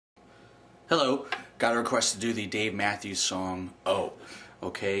Hello, got a request to do the Dave Matthews song, Oh.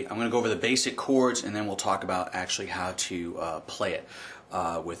 Okay, I'm going to go over the basic chords and then we'll talk about actually how to play it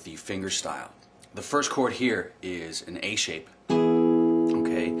with the fingerstyle. The first chord here is an A shape,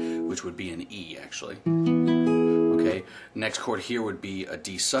 okay, which would be an E actually. Okay, next chord here would be a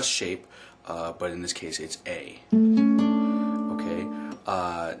D sus shape, but in this case it's A. Okay,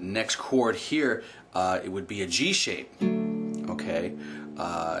 next chord here, it would be a G shape, okay,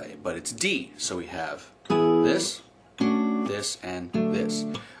 but it's D, so we have this, this, and this.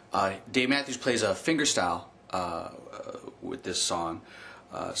 Dave Matthews plays a fingerstyle with this song.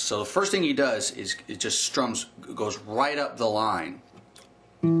 So the first thing he does is it just strums, goes right up the line.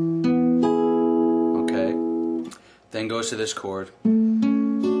 Okay, then goes to this chord, then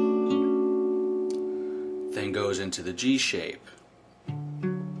goes into the G shape.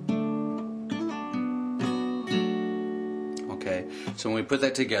 Okay, so when we put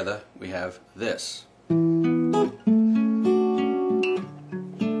that together, we have this.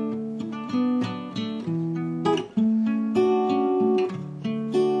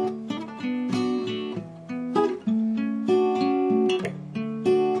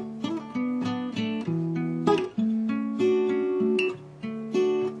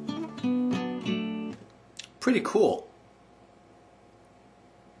 Pretty cool.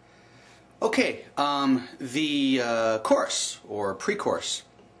 Okay, the chorus or pre-chorus.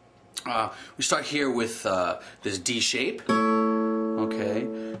 We start here with this D shape, okay,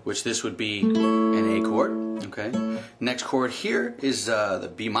 which this would be an A chord, okay. Next chord here is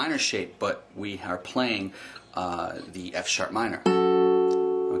the B minor shape, but we are playing the F sharp minor,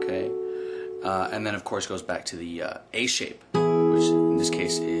 okay. And then of course goes back to the A shape, which in this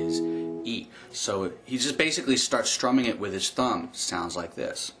case is E. So he just basically starts strumming it with his thumb. Sounds like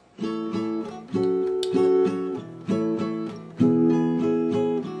this.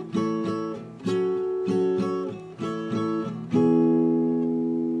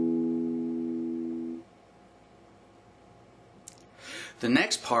 The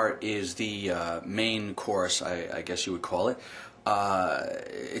next part is the main chorus, I guess you would call it.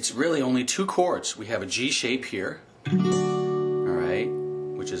 It's really only two chords. We have a G shape here, alright,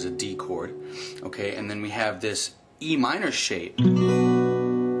 which is a D chord, okay, and then we have this E minor shape,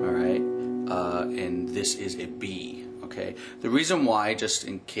 alright, and this is a B, okay. The reason why, just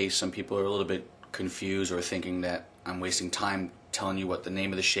in case some people are a little bit confused or thinking that I'm wasting time telling you what the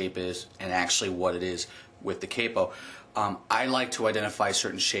name of the shape is and actually what it is with the capo, I like to identify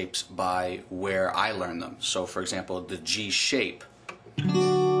certain shapes by where I learned them. So for example, the G shape,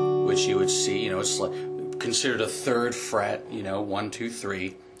 which you would see, it's like considered a third fret, 1, 2,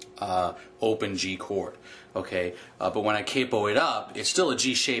 3, open G chord, okay, but when I capo it up, it's still a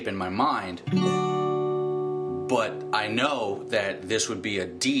G shape in my mind, but I know that this would be a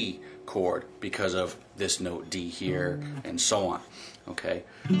D chord because of this note D here and so on. Okay,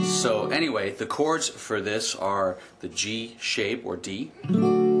 so anyway, the chords for this are the G shape or D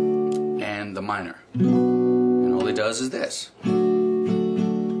and the minor, and all it does is this.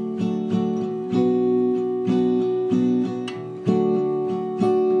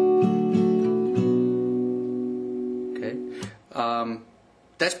 Okay,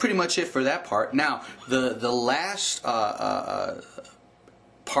 that's pretty much it for that part. Now the last part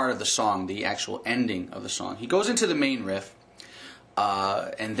of the song, the actual ending of the song, he goes into the main riff.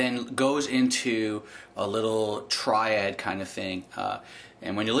 And then goes into a little triad kind of thing.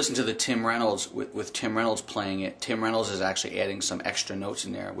 And when you listen to the Tim Reynolds, with Tim Reynolds playing it, Tim Reynolds is actually adding some extra notes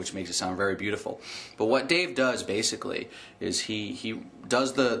in there, which makes it sound very beautiful. But what Dave does basically is he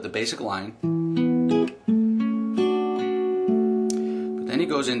does the basic line, but then he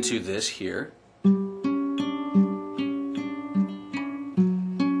goes into this here.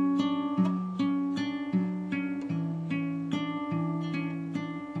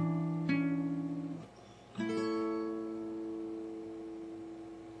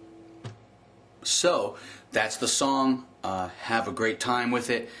 So that's the song. Have a great time with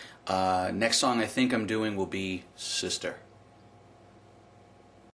it. Next song I think I'm doing will be Sister.